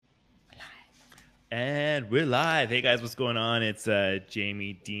And we're live. Hey guys, what's going on? It's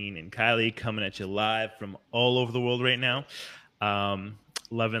Jamie, Dean, and Kylie coming at you live from all over the world right now.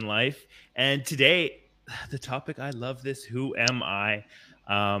 Love and life. And today, the topic, I love this. Who am I?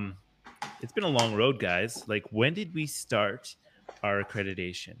 It's been a long road, guys. Like, when did we start our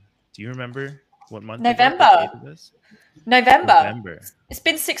accreditation? Do you remember what month it was? What date November. it was? November. November. It's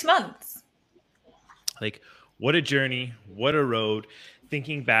been 6 months. Like, what a journey, what a road.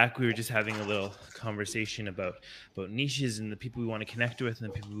 Thinking back, we were just having a little conversation about niches and the people we want to connect with and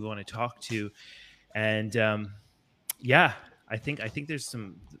the people we want to talk to. And yeah, I think there's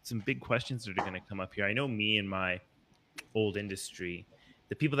some big questions that are going to come up here. I know me and my old industry,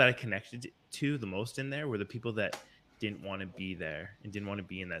 the people that I connected to the most in there were the people that didn't want to be there and didn't want to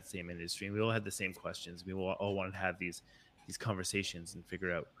be in that same industry. And we all had the same questions. We all wanted to have these conversations and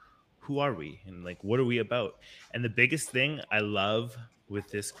figure out, who are we and like, what are we about? And the biggest thing I love with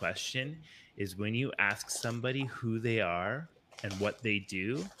this question is when you ask somebody who they are and what they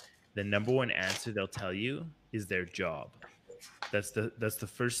do, the number one answer they'll tell you is their job. That's the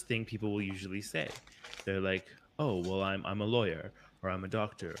first thing people will usually say. They're like, oh, well, I'm a lawyer, or I'm a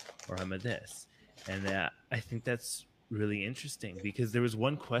doctor, or I'm a this. And I think that's really interesting, because there was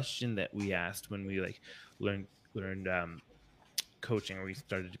one question that we asked when we like learned coaching, or we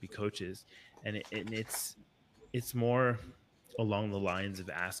started to be coaches, and it's more along the lines of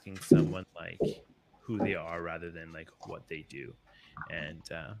asking someone like who they are rather than like what they do. And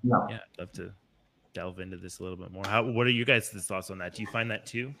yeah, I'd love to delve into this a little bit more. What are you guys' thoughts on that? Do you find that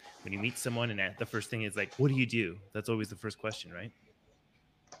too, when you meet someone and the first thing is like, what do you do? That's always the first question, right?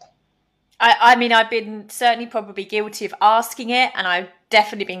 I mean, I've been certainly probably guilty of asking it, and I've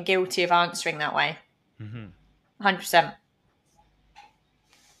definitely been guilty of answering that way. 100%.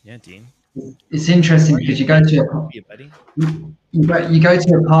 Yeah, Dean. It's interesting because you go to you go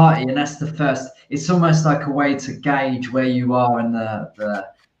to a party, and that's the first. It's almost like a way to gauge where you are in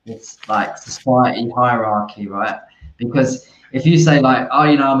it's like society hierarchy, right? Because if you say like, oh,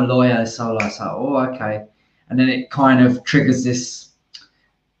 I'm a lawyer, so it's like, oh, okay, and then it kind of triggers this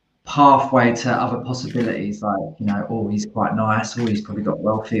pathway to other possibilities, like, oh, he's quite nice, oh, he's probably got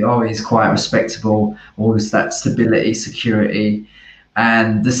wealthy, oh, he's quite respectable, all this, that stability, security.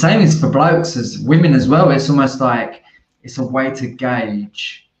 And the same is for blokes as women as well. It's almost like it's a way to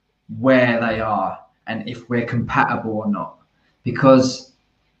gauge where they are and if we're compatible or not. Because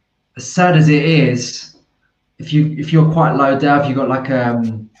as sad as it is, if you're quite low down, if you've got like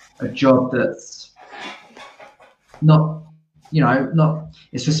a job that's not, not,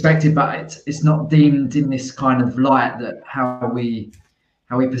 it's respected, but it's not deemed in this kind of light that how we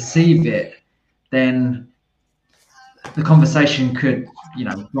perceive it, then the conversation could,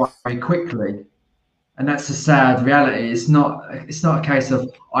 go very quickly. And that's a sad reality. It's not a case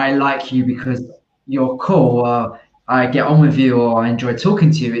of I like you because you're cool, or I get on with you, or I enjoy talking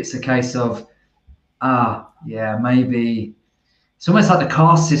to you. It's a case of, yeah, maybe it's almost like the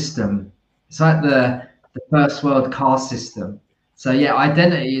caste system. It's like the first world caste system. So yeah,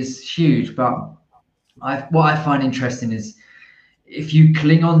 identity is huge, but what I find interesting is if you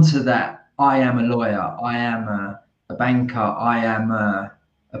cling on to that, I am a lawyer, I am a banker, I am a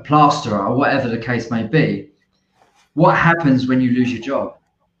plasterer, or whatever the case may be, what happens when you lose your job?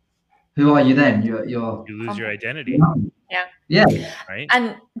 Who are you then? You lose your identity. Yeah. Right.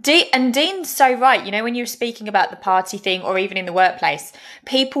 And Dean's so right. When you're speaking about the party thing, or even in the workplace,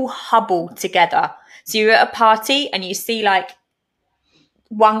 people huddle together. So you're at a party and you see like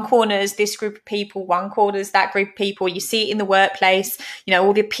one corner's this group of people, one corner's that group of people. You see it in the workplace,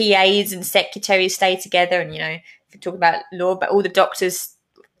 all the PAs and secretaries stay together. And, if you talk about law, but all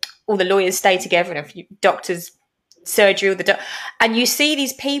the lawyers stay together, and a few doctors, surgery, and you see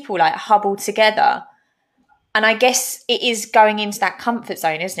these people like huddled together. And I guess it is going into that comfort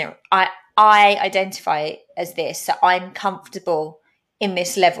zone, isn't it? I identify it as this, so I'm comfortable in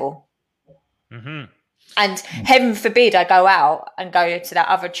this level. Mm-hmm. And heaven forbid I go out and go to that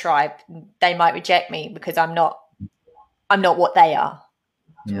other tribe, they might reject me because I'm not what they are.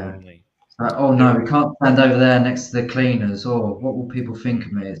 Yeah. Totally. Oh no, we can't stand over there next to the cleaners, or what will people think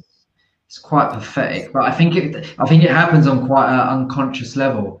of me? It's quite pathetic. But I think it happens on quite an unconscious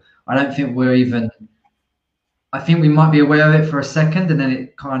level. I don't think I think we might be aware of it for a second, and then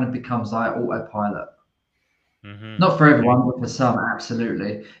it kind of becomes like autopilot. Mm-hmm. Not for everyone, but for some,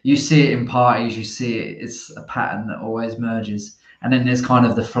 absolutely. You see it in parties, you see it, it's a pattern that always merges. And then there's kind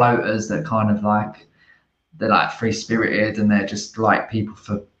of the floaters that kind of like, they're like free-spirited, and they're just like people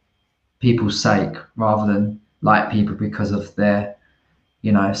for people's sake rather than like people because of their,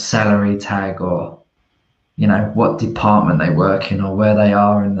 salary tag or, you know, what department they work in or where they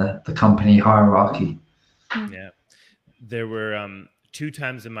are in the company hierarchy. Yeah. There were 2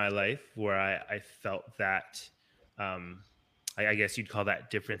 times in my life where I felt that, I guess you'd call that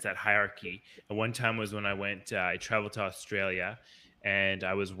difference, that hierarchy. And one time was when I traveled to Australia, and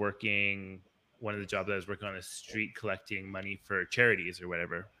I was working, one of the jobs I was working on the street collecting money for charities or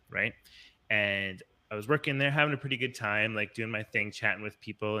whatever, right? And I was working there, having a pretty good time, like doing my thing, chatting with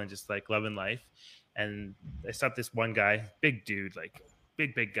people and just like loving life. And I stopped this one guy, big dude, like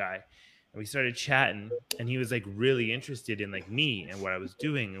big guy. And we started chatting, and he was like really interested in like me and what I was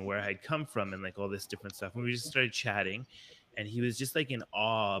doing and where I had come from and like all this different stuff. And we just started chatting, and he was just like in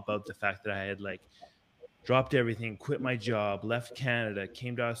awe about the fact that I had like dropped everything, quit my job, left Canada,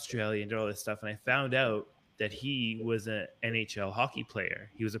 came to Australia and did all this stuff. And I found out that he was an NHL hockey player.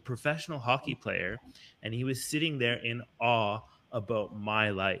 He was a professional hockey player, and he was sitting there in awe about my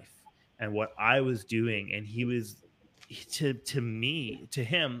life and what I was doing. And he was, to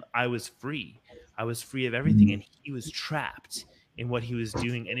him, I was free. I was free of everything, and he was trapped in what he was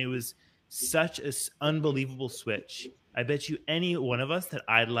doing. And it was such an unbelievable switch. I bet you any one of us that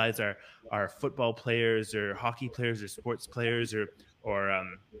idolize our football players or hockey players or sports players or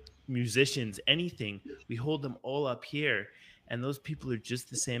musicians, anything, we hold them all up here, and those people are just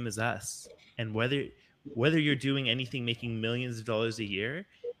the same as us. And whether you're doing anything, making millions of dollars a year,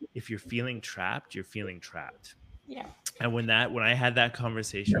 if you're feeling trapped, you're feeling trapped. Yeah. And when I had that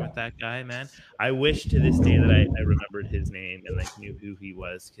conversation with that guy, man, I wish to this day that I remembered his name and like knew who he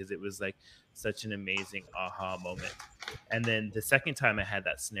was, because it was like such an amazing aha moment. And then the second time I had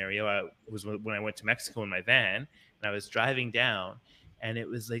that scenario, was when I went to Mexico in my van, and I was driving down, and it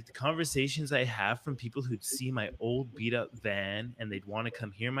was like the conversations I have from people who'd see my old beat up van, and they'd want to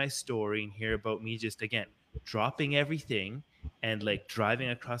come hear my story and hear about me just, again, dropping everything and like driving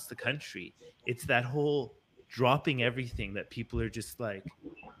across the country. It's that whole dropping everything that people are just like,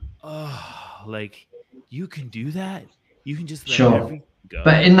 oh, like, you can do that? You can just let everything go?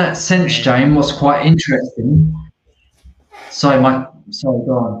 But in that sense, James, what's quite interesting. Sorry,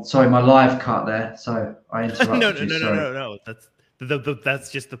 go on. Sorry, my live cut there. So I interrupted you. No. That's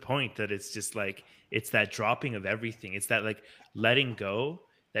just the point, that it's just like, it's that dropping of everything. It's that like letting go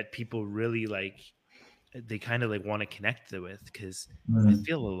that people really like, they kind of like want to connect with, because I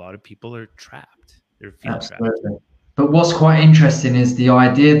feel a lot of people are trapped. Absolutely. Trapped. But what's quite interesting is the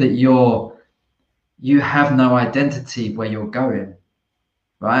idea that you have no identity where you're going,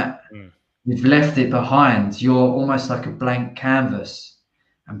 right? You've left it behind. You're almost like a blank canvas,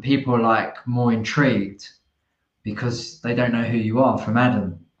 and people are like more intrigued because they don't know who you are from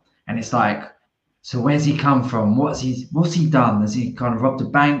Adam. And it's like, so where's he come from? What's he done? Has he kind of robbed a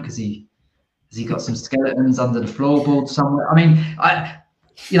bank? Has he got some skeletons under the floorboard somewhere? I mean,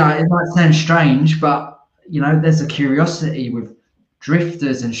 it might sound strange, but there's a curiosity with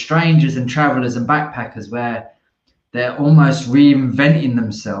drifters and strangers and travelers and backpackers where they're almost reinventing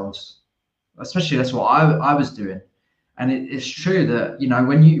themselves. Especially that's what I was doing. And it's true that,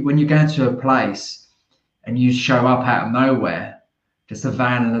 when you go into a place and you show up out of nowhere, just a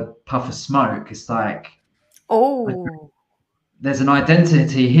van and a puff of smoke, it's like, there's an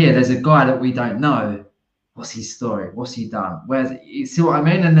identity here. There's a guy that we don't know. What's his story? What's he done? You see what I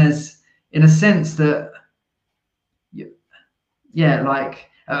mean? And there's, in a sense that, like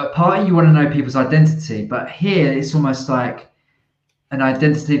at a party, you want to know people's identity, but here it's almost like an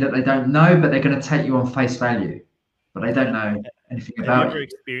identity that they don't know, but they're going to take you on face value, but they don't know anything about it. Have you ever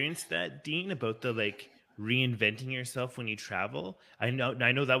experienced that, Dean, about the like reinventing yourself when you travel? I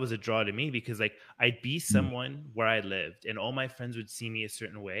know that was a draw to me, because like I'd be someone where I lived, and all my friends would see me a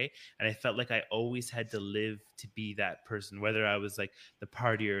certain way, and I felt like I always had to live to be that person, whether I was like the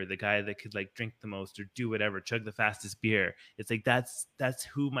partier, the guy that could like drink the most or do whatever, chug the fastest beer. It's like that's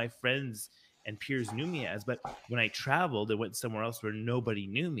who my friends and peers knew me as. But when I traveled and went somewhere else where nobody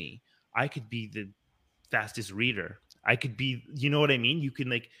knew me, I could be the fastest reader. I could be, you know what I mean? You can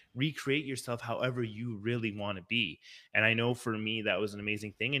like recreate yourself however you really want to be. And I know for me, that was an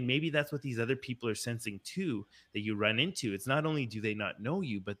amazing thing. And maybe that's what these other people are sensing too, that you run into. It's not only do they not know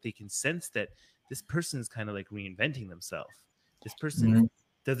you, but they can sense that this person is kind of like reinventing themselves. This person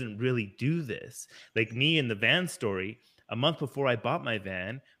doesn't really do this. Like me in the van story, a month before I bought my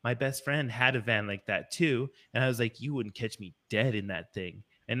van, my best friend had a van like that too. And I was like, you wouldn't catch me dead in that thing.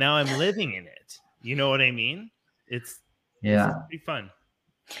 And now I'm living in it. You know what I mean? It's pretty fun.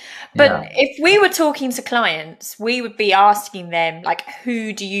 But if we were talking to clients, we would be asking them, like,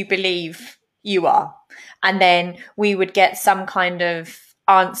 who do you believe you are? And then we would get some kind of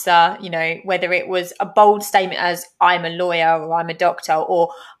answer, whether it was a bold statement as I'm a lawyer or I'm a doctor,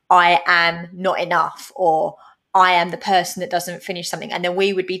 or I am not enough, or I am the person that doesn't finish something. And then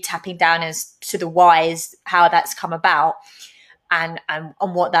we would be tapping down as to the whys, how that's come about, and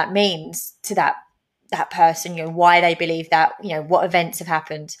what that means to that person, you know, why they believe that, you know, what events have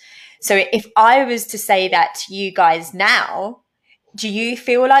happened. So if I was to say that to you guys now, do you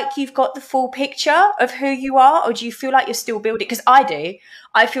feel like you've got the full picture of who you are, or do you feel like you're still building? Because I do.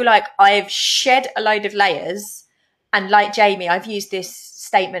 I feel like I've shed a load of layers, and like Jamie, I've used this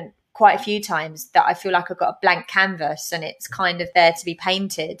statement quite a few times, that I feel like I've got a blank canvas and it's kind of there to be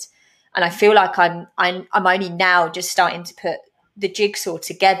painted. And I feel like I'm only now just starting to put the jigsaw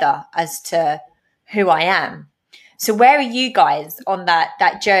together as to who I am. So where are you guys on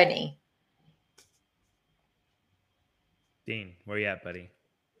that journey? Dean, where you at, buddy?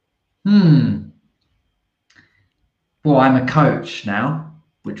 Well, I'm a coach now,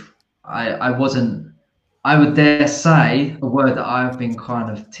 which I wasn't. I would dare say a word that I've been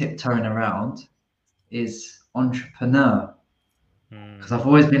kind of tiptoeing around is entrepreneur, because I've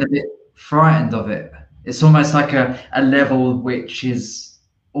always been a bit frightened of it. It's almost like a level which is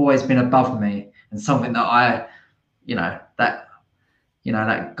always been above me, and something that that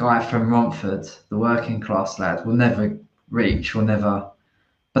guy from Romford, the working class lad, will never reach, will never.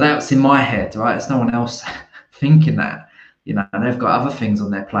 But that's in my head, right? It's no one else thinking that, and they've got other things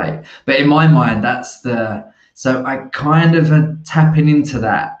on their plate. But in my mind, so I kind of am tapping into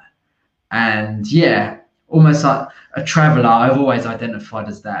that. And yeah, almost like a traveler, I've always identified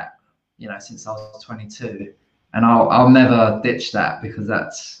as that, since I was 22. And I'll never ditch that, because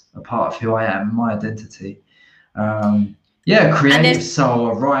that's a part of who I am, my identity. Creative soul,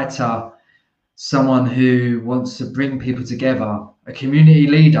 a writer, someone who wants to bring people together, a community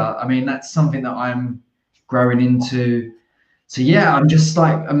leader. I mean, that's something that I'm growing into. So yeah, I'm just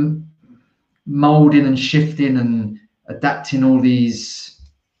like molding and shifting and adapting all these.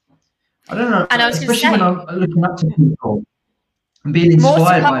 I don't know, and especially when I'm looking up to people and being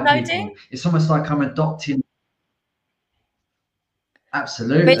inspired by people. It's almost like I'm adopting.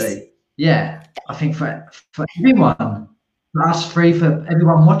 Absolutely. Yeah. I think for everyone, for us three, for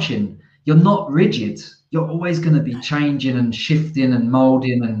everyone watching, you're not rigid. You're always going to be changing and shifting and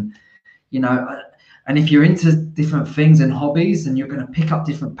molding, and and if you're into different things and hobbies, then you're going to pick up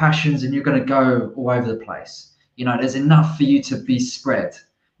different passions, and you're going to go all over the place. There's enough for you to be spread.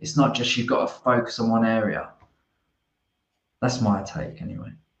 It's not just you've got to focus on one area. That's my take,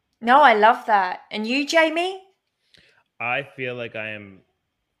 anyway. No, I love that. And you, Jamie? I feel like I am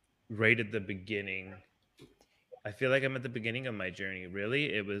right at the beginning. I feel like I'm at the beginning of my journey.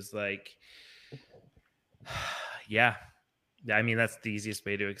 Really, it was like, yeah. I mean, that's the easiest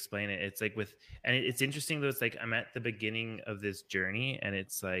way to explain it. It's like and it's interesting though. It's like I'm at the beginning of this journey, and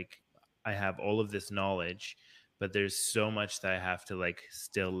it's like I have all of this knowledge, but there's so much that I have to like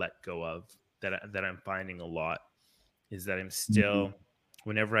still let go of. That I'm finding a lot is that I'm still,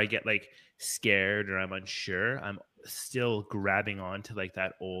 whenever I get like scared or I'm unsure, I'm still grabbing on to like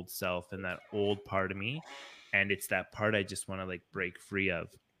that old self and that old part of me, and it's that part I just want to like break free of.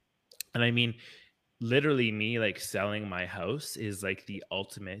 And I mean, literally me like selling my house is like the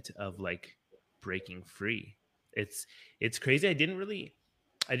ultimate of like breaking free. It's crazy. I didn't really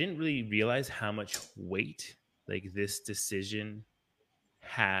realize how much weight like this decision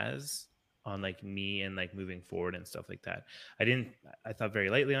has on like me and like moving forward and stuff like that. I thought very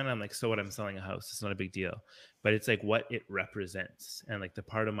lightly on it. I'm like, so what, I'm selling a house, it's not a big deal. But it's like what it represents, and like the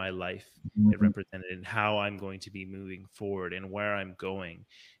part of my life it represented, and how I'm going to be moving forward and where I'm going.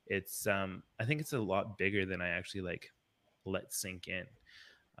 It's I think it's a lot bigger than I actually like let sink in.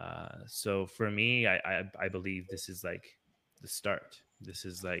 So for me, I believe this is like the start. This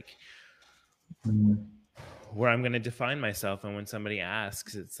is like where I'm going to define myself. And when somebody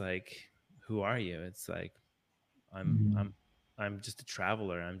asks, it's like, who are you? It's like, I'm just a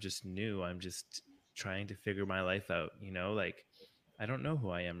traveler. I'm just new. I'm just trying to figure my life out. Like I don't know who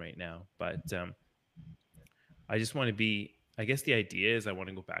I am right now, but I just want to be, I guess the idea is I want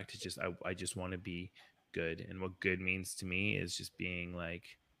to go back to just, I just want to be good. And what good means to me is just being like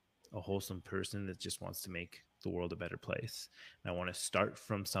a wholesome person that just wants to make the world a better place. And I want to start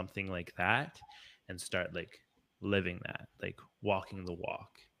from something like that and start like living that, like walking the walk.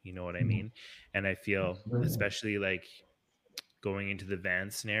 You know what I mean? And I feel, especially like going into the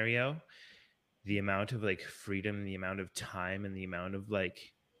van scenario, the amount of like freedom, the amount of time, and the amount of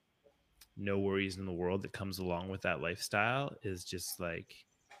like no worries in the world that comes along with that lifestyle is just like,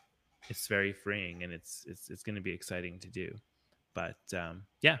 it's very freeing, and it's going to be exciting to do. But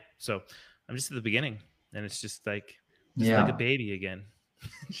yeah, so I'm just at the beginning, and it's just like like a baby again,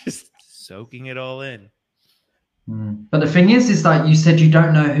 just soaking it all in. But the thing is that you said you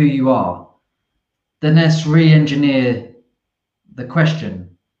don't know who you are. Then let's re-engineer the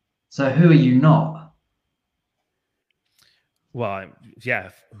question. So who are you not? Well,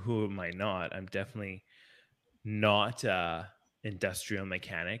 who am I not? I'm definitely not industrial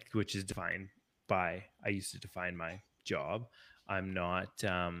mechanic, which is defined by, I used to define my job. I'm not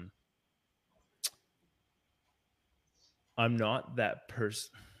that person.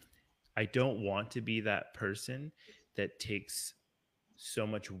 I don't want to be that person that takes so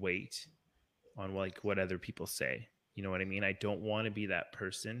much weight on like what other people say. You know what I mean? I don't want to be that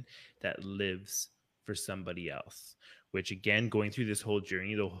person that lives for somebody else. Which again, going through this whole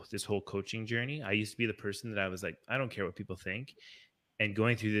journey, this whole coaching journey, I used to be the person that I was like, I don't care what people think. And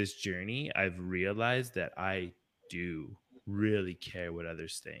going through this journey, I've realized that I do really care what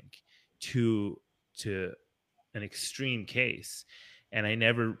others think to an extreme case. And I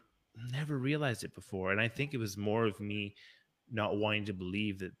never realized it before. And I think it was more of me not wanting to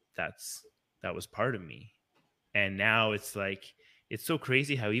believe that that was part of me. And now it's like, it's so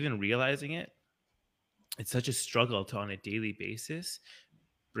crazy how even realizing it, it's such a struggle to, on a daily basis,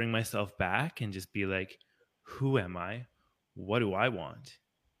 bring myself back and just be like, who am I? What do I want?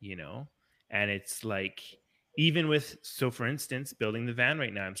 You know? And it's like, even with, so for instance, building the van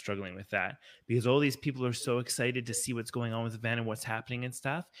right now, I'm struggling with that because all these people are so excited to see what's going on with the van and what's happening and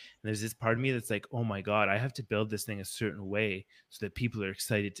stuff. And there's this part of me that's like, oh my God, I have to build this thing a certain way so that people are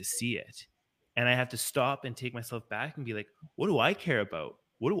excited to see it. And I have to stop and take myself back and be like, what do I care about?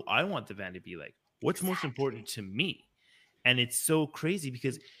 What do I want the van to be like? What's most important to me? And it's so crazy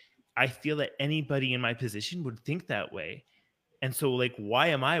because I feel that anybody in my position would think that way. And so like, why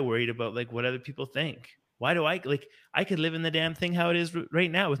am I worried about like what other people think? Why do I like, I could live in the damn thing how it is right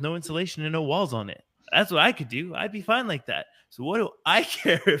now with no insulation and no walls on it. That's what I could do. I'd be fine like that. So what do I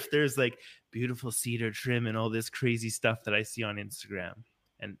care if there's like beautiful cedar trim and all this crazy stuff that I see on Instagram?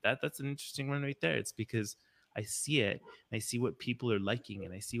 And that's an interesting one right there. It's because I see it, and I see what people are liking,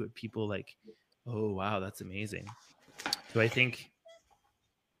 and I see what people like, oh wow, that's amazing. So I think.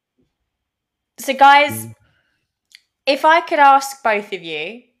 So guys, if I could ask both of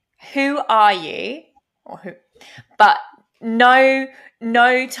you, who are you? Or who, but no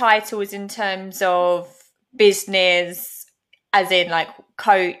titles in terms of business, as in like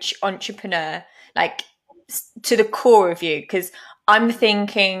coach, entrepreneur, like to the core of you. Because I'm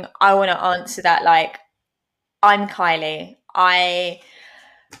thinking I want to answer that like, I'm Kylie. I'm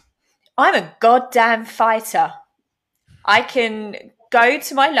a goddamn fighter. I can go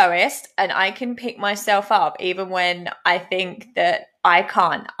to my lowest and I can pick myself up even when I think that I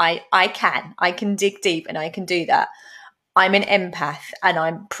can't. I can dig deep and I can do that. I'm an empath and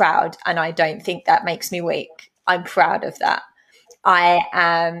I'm proud, and I don't think that makes me weak. I'm proud of that.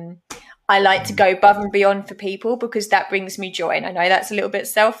 I like to go above and beyond for people because that brings me joy. And I know that's a little bit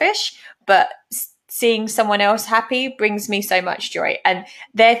selfish, but seeing someone else happy brings me so much joy. And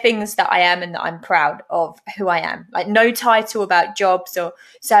they're things that I am and that I'm proud of who I am. Like no title about jobs or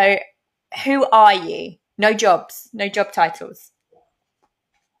so. Who are you? No jobs, no job titles.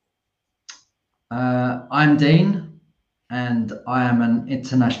 I'm Dean, and I am an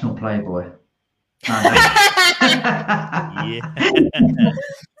international playboy. I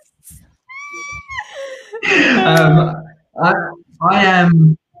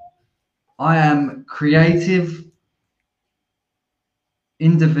am creative,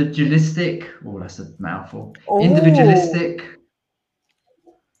 individualistic. Oh, that's a mouthful. Ooh. Individualistic,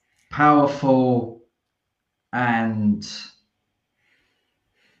 powerful, and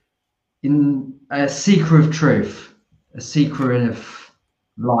in a seeker of truth, a seeker of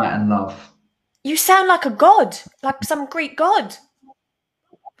light and love. You sound like a god, like some Greek god.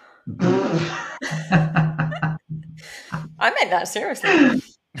 I meant that seriously. Okay.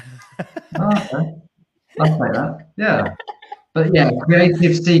 I'll say that. Yeah. But yeah,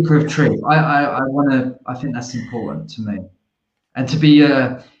 creative seeker of truth. I think that's important to me. And to be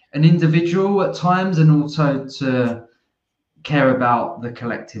an individual at times, and also to care about the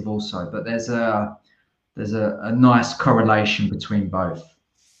collective also. But there's a nice correlation between both.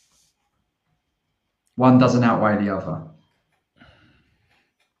 One doesn't outweigh the other.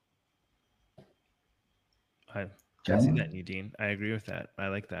 I see that in you, Dean. I agree with that. I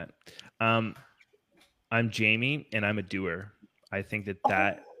like that. I'm Jamie, and I'm a doer. I think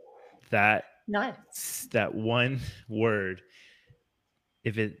that nice. That one word,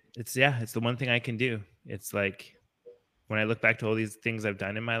 it's the one thing I can do. It's like when I look back to all these things I've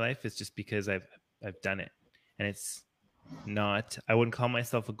done in my life, it's just because I've done it. And it's not, I wouldn't call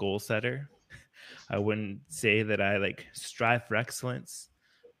myself a goal setter. I wouldn't say that I like strive for excellence,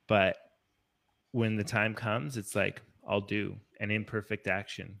 but when the time comes, it's like, I'll do an imperfect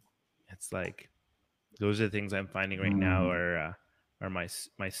action. It's like, those are the things I'm finding right now are my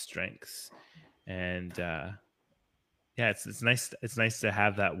strengths. And yeah, it's nice. It's nice to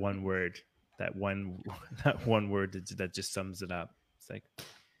have that one word, that one word that just sums it up. It's like,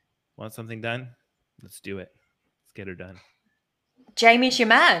 want something done? Let's do it. Let's get her done. Jamie's your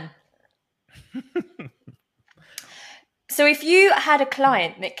man. So if you had a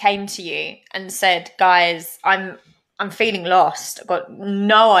client that came to you and said, guys, I'm feeling lost. I've got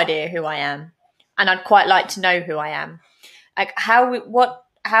no idea who I am, and I'd quite like to know who I am. Like, how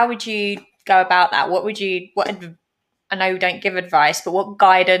would you go about that? I know you don't give advice, but what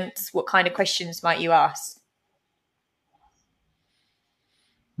guidance, what kind of questions might you ask?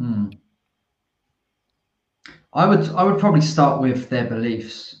 I would probably start with their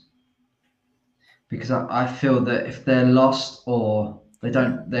beliefs, because I feel that if they're lost or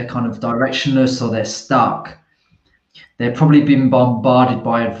they're kind of directionless or they're stuck, they're probably been bombarded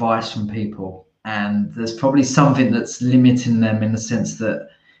by advice from people, and there's probably something that's limiting them in the sense that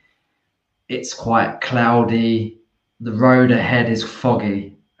it's quite cloudy, the road ahead is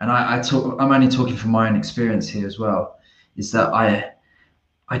foggy. And I'm only talking from my own experience here as well, is that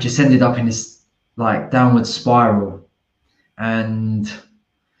I just ended up in this like downward spiral, and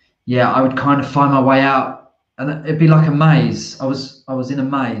yeah, I would kind of find my way out, and it'd be like a maze. I was in a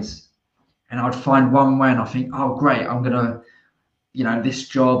maze, and I'd find one way, and I think, oh great, I'm gonna, this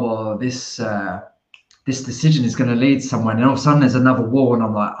job or this decision is going to lead somewhere, and all of a sudden there's another wall, and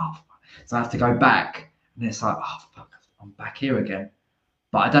I'm like, oh, so I have to go back, and it's like, oh fuck, I'm back here again,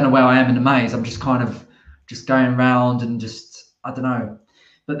 but I don't know where I am in the maze. I'm just kind of just going around and just, I don't know.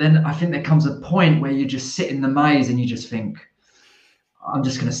 But then I think there comes a point where you just sit in the maze and you just think, I'm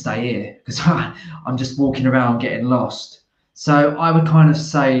just going to stay here because I'm just walking around getting lost. So I would kind of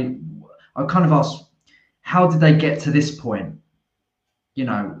say, I would kind of ask, how did they get to this point?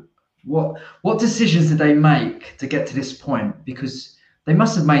 What decisions did they make to get to this point? Because they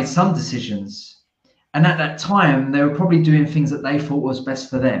must have made some decisions, and at that time they were probably doing things that they thought was best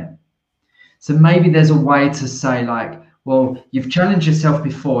for them. So maybe there's a way to say, like, well, you've challenged yourself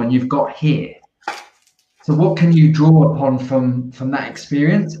before and you've got here, so what can you draw upon from that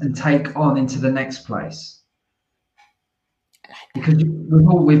experience and take on into the next place? Because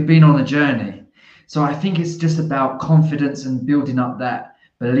we've been on a journey. So I think it's just about confidence and building up that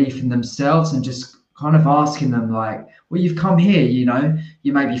belief in themselves, and just kind of asking them, like, well, you've come here,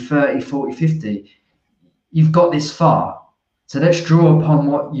 you may be 30, 40, 50. You've got this far. So let's draw upon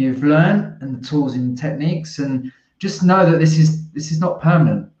what you've learned and the tools and techniques, and just know that this is not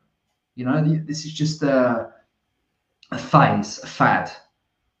permanent. This is just a phase, a fad.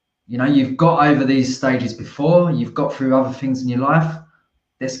 You've got over these stages before, you've got through other things in your life.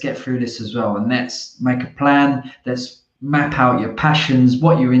 Let's get through this as well. And let's make a plan. Let's map out your passions,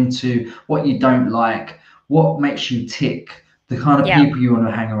 what you're into, what you don't like, what makes you tick, the kind of people you want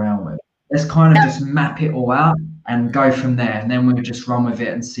to hang around with. Let's kind of just map it all out and go from there. And then we'll just run with it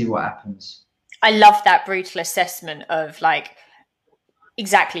and see what happens. I love that brutal assessment of, like,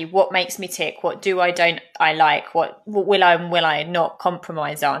 exactly what makes me tick, what do I like, what will I not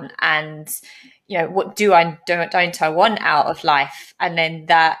compromise on, and what don't I want out of life. And then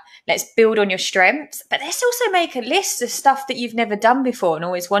that, let's build on your strengths, but let's also make a list of stuff that you've never done before and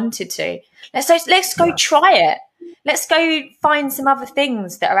always wanted to. Let's go try it. Let's go find some other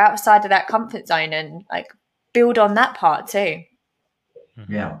things that are outside of that comfort zone and, like, build on that part too.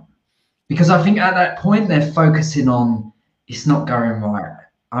 Yeah, because I think at that point they're focusing on, it's not going right,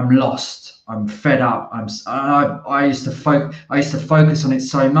 I'm lost, I'm fed up, I used to focus on it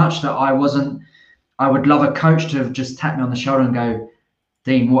so much that I would love a coach to have just tapped me on the shoulder and go,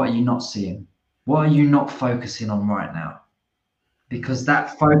 Dean, what are you not seeing? What are you not focusing on right now? Because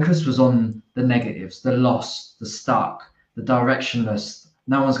that focus was on the negatives, the lost, the stuck, the directionless.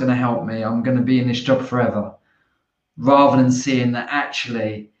 No one's going to help me, I'm going to be in this job forever. Rather than seeing that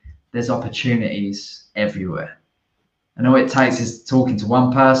actually there's opportunities everywhere. And all it takes is talking to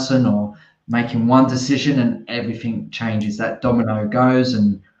one person or making one decision, and everything changes. That domino goes,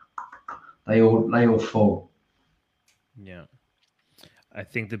 and they all fall. Yeah, I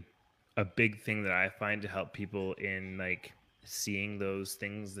think a big thing that I find to help people in, like, seeing those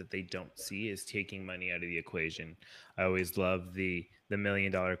things that they don't see is taking money out of the equation. I always love the $1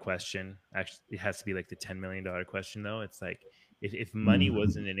 million question. Actually, it has to be like the $10 million question, though. It's like, if money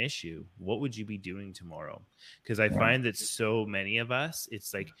wasn't an issue, what would you be doing tomorrow? Because I find that so many of us,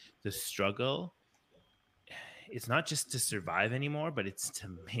 it's like the struggle, it's not just to survive anymore, but it's to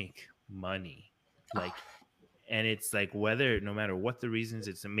make money. Like, And it's like, no matter what the reasons,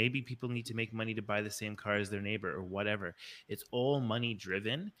 it's maybe people need to make money to buy the same car as their neighbor or whatever. It's all money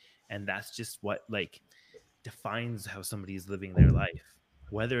driven. And that's just what like defines how somebody is living their life,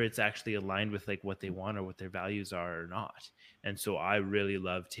 whether it's actually aligned with like what they want or what their values are or not. And so I really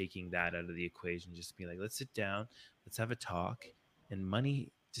love taking that out of the equation, just to be like, let's sit down, let's have a talk. And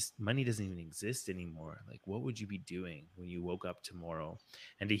money doesn't even exist anymore. Like, what would you be doing when you woke up tomorrow?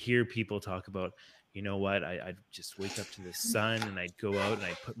 And to hear people talk about, you know what, I'd just wake up to the sun and I'd go out and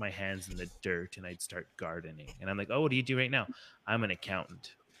I'd put my hands in the dirt and I'd start gardening. And I'm like, oh, what do you do right now? I'm an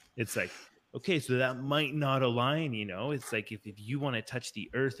accountant. It's like, okay, so that might not align, you know? It's like, if you want to touch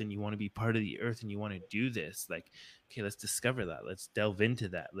the earth and you want to be part of the earth and you want to do this, like, okay, let's discover that. Let's delve into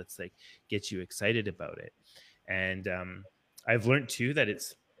that. Let's like get you excited about it. And I've learned too that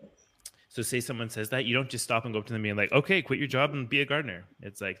so say someone says that, you don't just stop and go up to them and be like, okay, quit your job and be a gardener.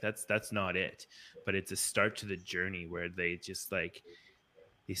 It's like, that's not it. But it's a start to the journey where they just like,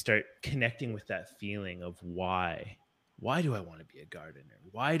 they start connecting with that feeling of why do I want to be a gardener?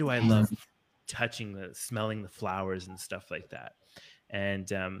 Why do I love smelling the flowers and stuff like that? And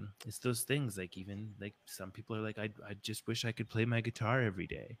it's those things, like, even like some people are like, I just wish I could play my guitar every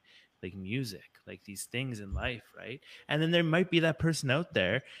day, like music, like these things in life, right? And then there might be that person out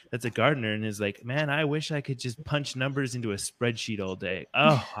there that's a gardener and is like, man, I wish I could just punch numbers into a spreadsheet all day.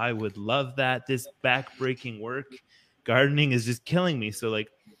 Oh, I would love that. This back-breaking work, gardening is just killing me. So like,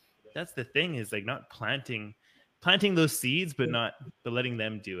 that's the thing, is like not planting those seeds, but letting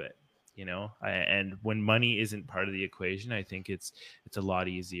them do it, you know? And when money isn't part of the equation, I think it's a lot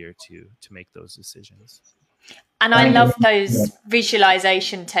easier to make those decisions. And I love those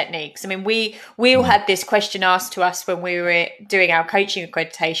visualization techniques. I mean, we all had this question asked to us when we were doing our coaching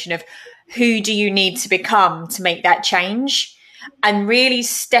accreditation of, who do you need to become to make that change? And really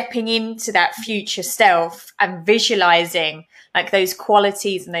stepping into that future self and visualizing like those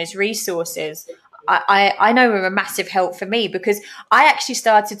qualities and those resources, I know are a massive help for me, because I actually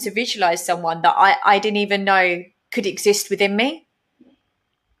started to visualize someone that I didn't even know could exist within me.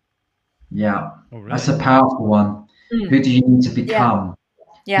 Yeah, oh, really? That's a powerful one. Who do you need to become?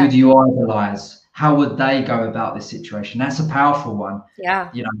 Yeah. Who do you idolize? How would they go about this situation? That's a powerful one. Yeah.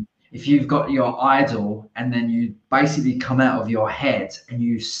 You know, if you've got your idol and then you basically come out of your head and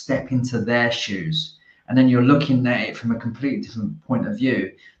you step into their shoes, and then you're looking at it from a completely different point of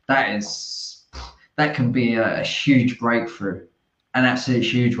view, that can be a huge breakthrough, an absolute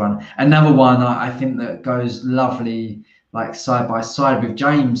huge one. Another one I think that goes lovely, like side by side with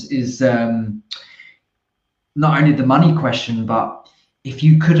James, is not only the money question, but if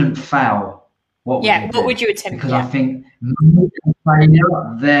you couldn't fail, what would you attempt? Because I think money and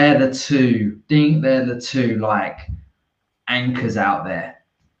failure, they're the two like anchors out there.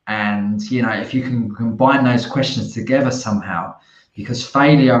 And you know, if you can combine those questions together somehow, because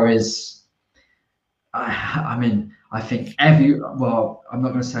failure is, I mean, I think I'm not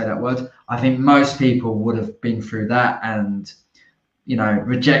going to say that word. I think most people would have been through that, and you know,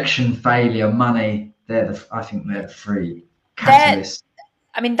 rejection, failure, money, I think they're the three catalysts.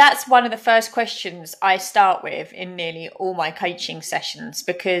 I mean, that's one of the first questions I start with in nearly all my coaching sessions,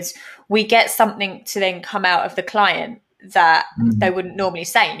 because we get something to then come out of the client that they wouldn't normally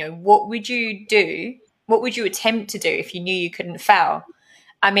say. You know, what would you do? What would you attempt to do if you knew you couldn't fail?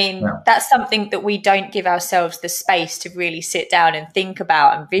 I mean, that's something that we don't give ourselves the space to really sit down and think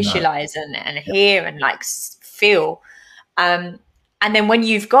about and visualize and hear and like feel. And then when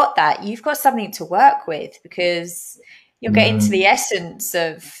you've got that, you've got something to work with, because you're getting to the essence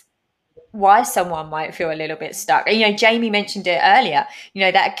of why someone might feel a little bit stuck. And, you know, Jamie mentioned it earlier, you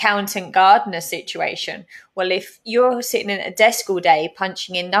know, that accountant gardener situation. Well, if you're sitting at a desk all day,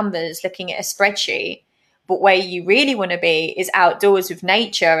 punching in numbers, looking at a spreadsheet, but where you really want to be is outdoors with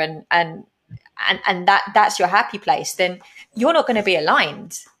nature and that's your happy place, then you're not going to be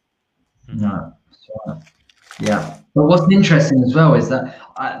aligned. No. Yeah. But what's interesting as well is that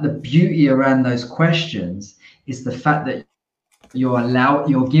the beauty around those questions is the fact that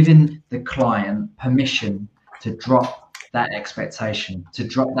you're giving the client permission to drop that expectation, to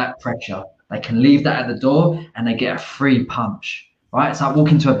drop that pressure. They can leave that at the door and they get a free punch, right? It's like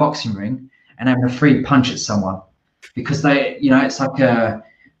walking to a boxing ring and having a free punch at someone, because they, you know, it's like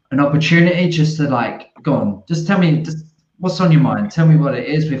an opportunity just to like, go on, just tell me just what's on your mind. Tell me what it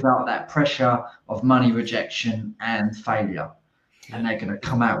is without that pressure of money, rejection and failure. And they're going to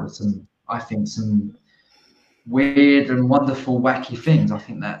come out with some weird and wonderful, wacky things. I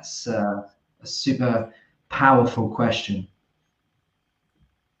think that's a super powerful question.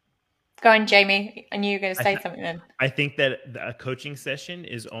 Go on, Jamie. I knew you were going to say something then. I think that a coaching session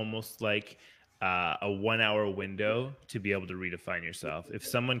is almost like a 1 hour window to be able to redefine yourself. If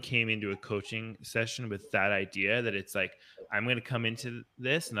someone came into a coaching session with that idea that it's like, I'm going to come into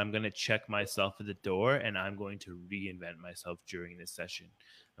this and I'm going to check myself at the door and I'm going to reinvent myself during this session.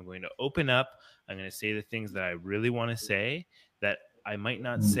 I'm going to open up. I'm going to say the things that I really want to say that I might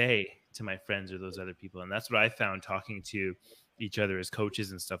not say to my friends or those other people. And that's what I found talking to each other as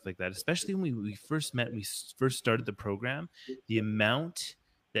coaches and stuff like that, especially when we first met, we first started the program, the amount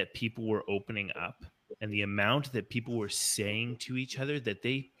that people were opening up and the amount that people were saying to each other that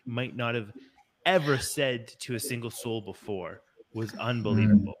they might not have ever said to a single soul before was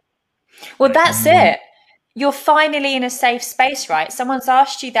unbelievable. Well, that's it. You're finally in a safe space, right? Someone's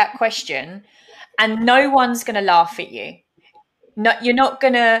asked you that question and no one's going to laugh at you. No, you're not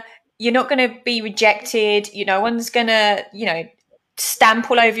going to be rejected. No one's going to,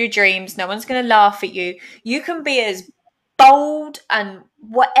 stamp all over your dreams. No one's going to laugh at you. You can be as bold and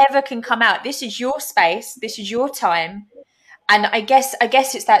whatever can come out. This is your space. This is your time. And I guess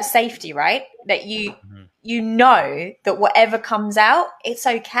it's that safety, right? That you know that whatever comes out, it's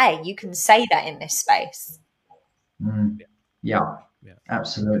okay. You can say that in this space. Yeah,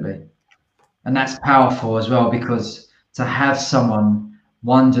 absolutely. And that's powerful as well, because to have someone,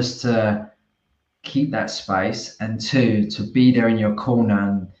 one, just to keep that space, and two, to be there in your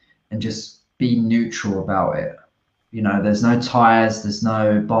corner and just be neutral about it. There's no ties, there's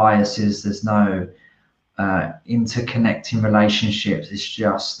no biases, there's no interconnecting relationships. It's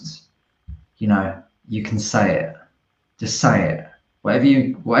just, you can say it. Just say it. Whatever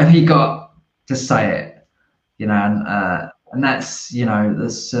you got, just say it. And that's,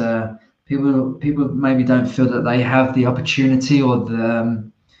 there's people maybe don't feel that they have the opportunity or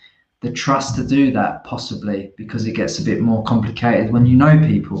the trust to do that, possibly because it gets a bit more complicated when you know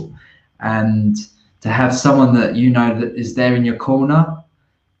people. And to have someone that that is there in your corner.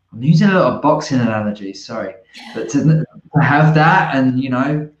 I'm using a lot of boxing analogies, sorry, but to have that and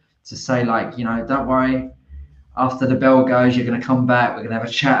to say don't worry, after the bell goes, you're going to come back. We're going to have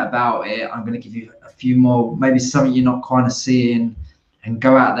a chat about it. I'm going to give you a few more, maybe something you're not kind of seeing, and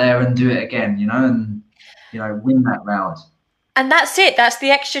go out there and do it again. And win that round. And that's it. That's the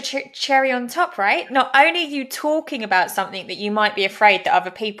extra cherry on top, right? Not only are you talking about something that you might be afraid that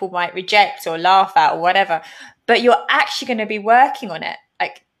other people might reject or laugh at or whatever, but you're actually going to be working on it.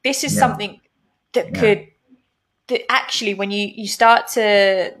 Like, this is something that that actually, when you start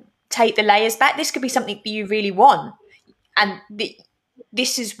to take the layers back, this could be something that you really want. And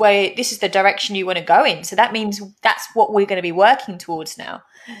this is the direction you want to go in. So that means that's what we're going to be working towards now.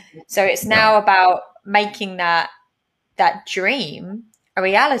 So it's now about making that dream a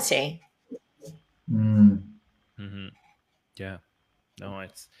reality. Yeah, no,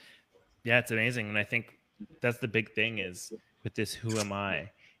 it's amazing. And I think that's the big thing is with this, who am I?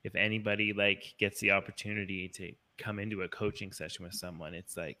 If anybody gets the opportunity to come into a coaching session with someone,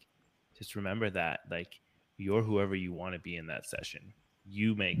 it's just remember that you're whoever you want to be in that session.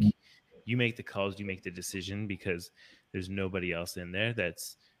 You make the calls, you make the decision, because there's nobody else in there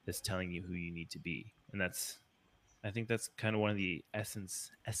that's telling you who you need to be. And I think that's kind of one of the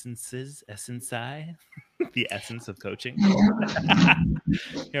essences, the essence of coaching.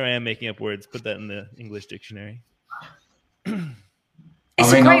 Here I am making up words. Put that in the English dictionary.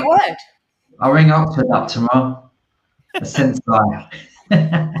 It's a great word. I'll ring up to that tomorrow. A sensei.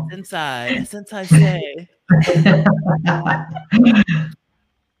 Sensei say.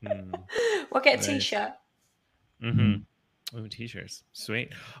 We'll get a t-shirt. Oh, t-shirts.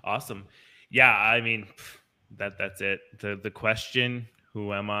 Sweet. Awesome. Yeah, I mean, that's it. The question,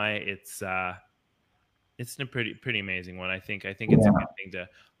 who am I? It's a pretty amazing one. I think it's a good thing to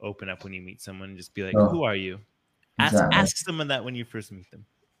open up when you meet someone and just be like, who are you? Ask someone that when you first meet them.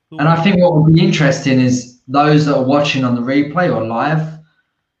 And I think what would be interesting is those that are watching on the replay or live,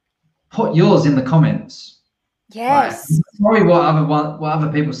 put yours in the comments. Yes. Sorry, what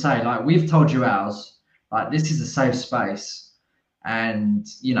other people say. We've told you ours. This is a safe space, and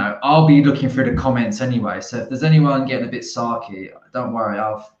I'll be looking through the comments anyway. So if there's anyone getting a bit sarky, don't worry.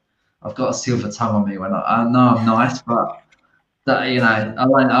 I've got a silver tongue on me when I know I'm nice, but I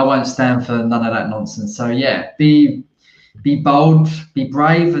won't stand for none of that nonsense. So yeah, be bold, be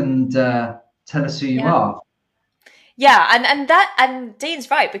brave, and tell us who you are. Yeah, and Dean's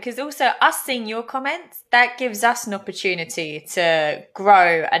right, because also us seeing your comments, that gives us an opportunity to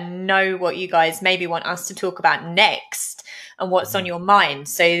grow and know what you guys maybe want us to talk about next and what's on your mind.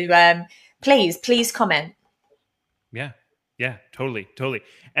 So please comment. Yeah, totally.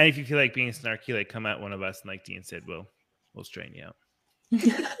 And if you feel like being snarky, come at one of us, and like Dean said, we'll straighten you out.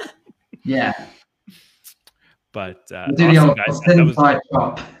 Yeah. But we'll do awesome, the old guys, that was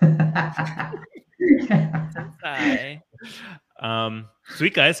Bye.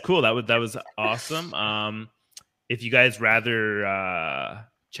 Sweet guys, cool. That was awesome. If you guys rather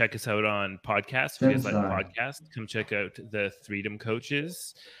check us out on podcasts, if you guys like podcasts, come check out the Freedom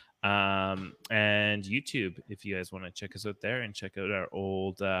Coaches and YouTube if you guys want to check us out there and check out our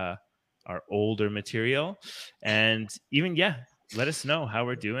older material. And even let us know how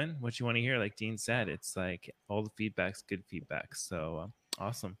we're doing, what you want to hear. Like Dean said, it's like all the feedback's good feedback. So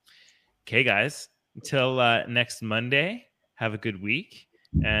awesome. Okay, guys, until next Monday, have a good week,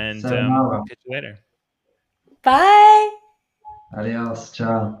 and catch you later. Bye. Adios.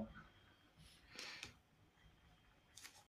 Ciao.